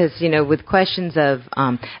 because, with questions of,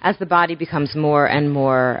 as the body becomes more and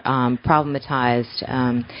more problematized,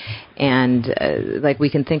 and like we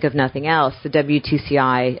can think of nothing else, the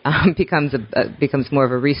WTCI becomes more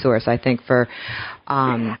of a resource, I think, for...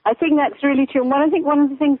 I think that's really true. And I think one of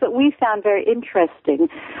the things that we found very interesting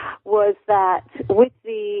was that with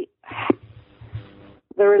the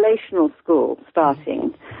relational school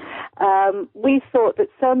starting, we thought that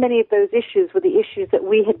so many of those issues were the issues that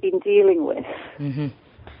we had been dealing with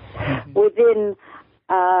within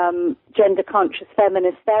gender-conscious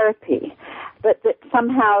feminist therapy, but that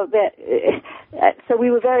somehow so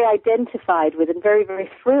we were very identified with and very, very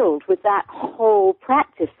thrilled with that whole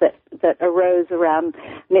practice that arose around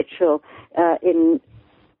Mitchell in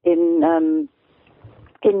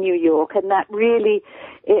New York, and that really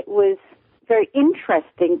it was very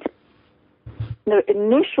interesting. The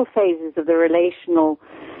initial phases of the relational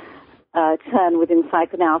turn within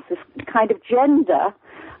psychoanalysis, kind of gender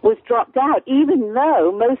was dropped out, even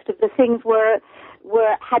though most of the things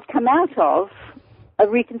had come out of a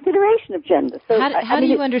reconsideration of gender. So how do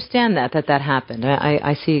you understand that happened?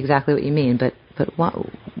 I see exactly what you mean, but why?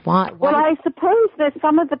 Well, I suppose that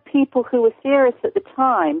some of the people who were theorists at the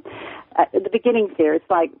time, the beginning theorists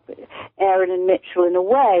like Aaron and Mitchell in a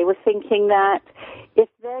way, were thinking that if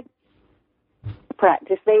their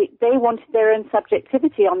practice, they wanted their own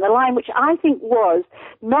subjectivity on the line, which I think was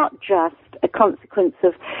not just a consequence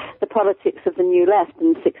of the politics of the New Left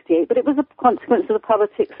in '68, but it was a consequence of the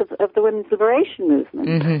politics of the women's liberation movement.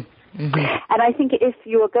 Mm-hmm. Mm-hmm. And I think if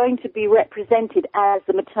you are going to be represented as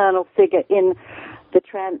the maternal figure in the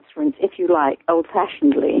transference, if you like,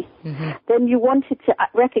 old-fashionedly, then you wanted to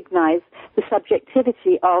recognize the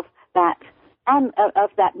subjectivity of that and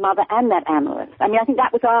of that mother and that analyst. I mean, I think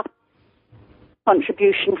that was our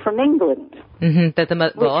contribution from England. Mm-hmm. That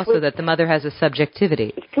the mother has a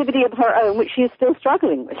subjectivity of her own, which she is still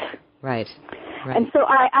struggling with. Right. And so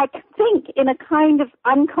I think in a kind of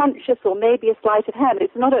unconscious or maybe a sleight of hand,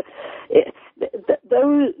 it's not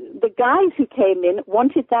the guys who came in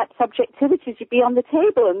wanted that subjectivity to be on the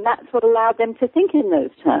table, and that's what allowed them to think in those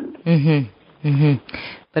terms. Mm-hmm. Mm-hmm.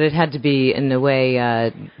 But it had to be, in a way,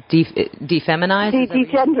 defeminized?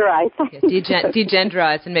 Degenderized.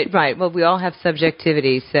 Degenderized. And right. Well, we all have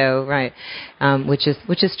subjectivity, so, right, which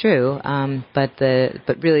is true. But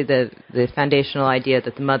really the foundational idea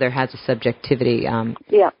that the mother has a subjectivity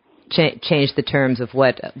changed the terms of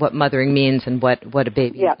what mothering means and what a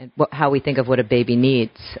baby, and how we think of what a baby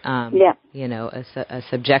needs. A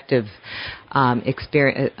subjective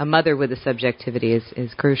experience, a mother with a subjectivity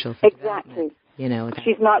is crucial for exactly.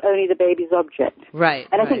 She's not only the baby's object. Right.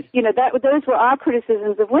 And I think, those were our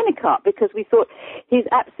criticisms of Winnicott, because we thought he's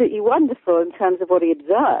absolutely wonderful in terms of what he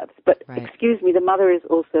observes, but, the mother is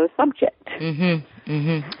also a subject. Mm-hmm.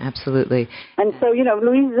 Mm-hmm. Absolutely. And so,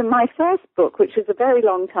 Louise, in my first book, which was a very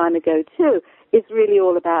long time ago, too, is really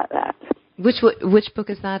all about that. Which book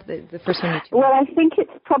is that? The first one? Well, I think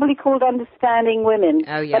it's probably called Understanding Women.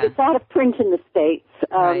 Oh, yeah. But it's out of print in the States.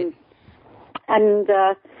 Right. And...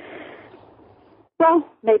 well,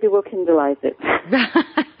 maybe we'll Kindleize it.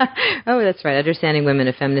 Oh, that's right. Understanding Women,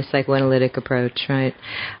 a Feminist Psychoanalytic Approach, right?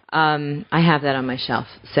 I have that on my shelf.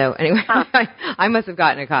 So anyway, I must have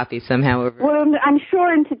gotten a copy somehow. Well, I'm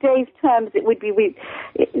sure in today's terms it would be,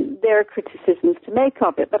 there are criticisms to make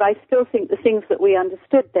of it, but I still think the things that we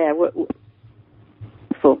understood there were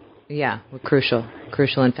full. Yeah, well, crucial,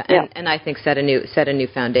 and I think set a new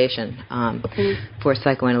foundation for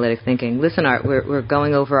psychoanalytic thinking. Listen, Art, we're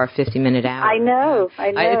going over our 50-minute hour. I know.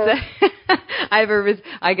 I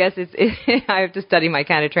guess I have to study my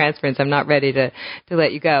countertransference. I'm not ready to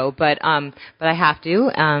let you go, but I have to,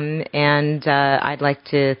 and I'd like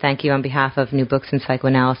to thank you on behalf of New Books in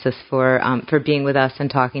Psychoanalysis for being with us and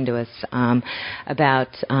talking to us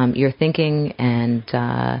about your thinking and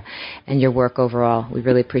your work overall. We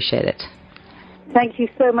really appreciate it. Thank you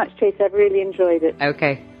so much, Trace. I've really enjoyed it.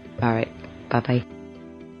 Okay. All right. Bye-bye.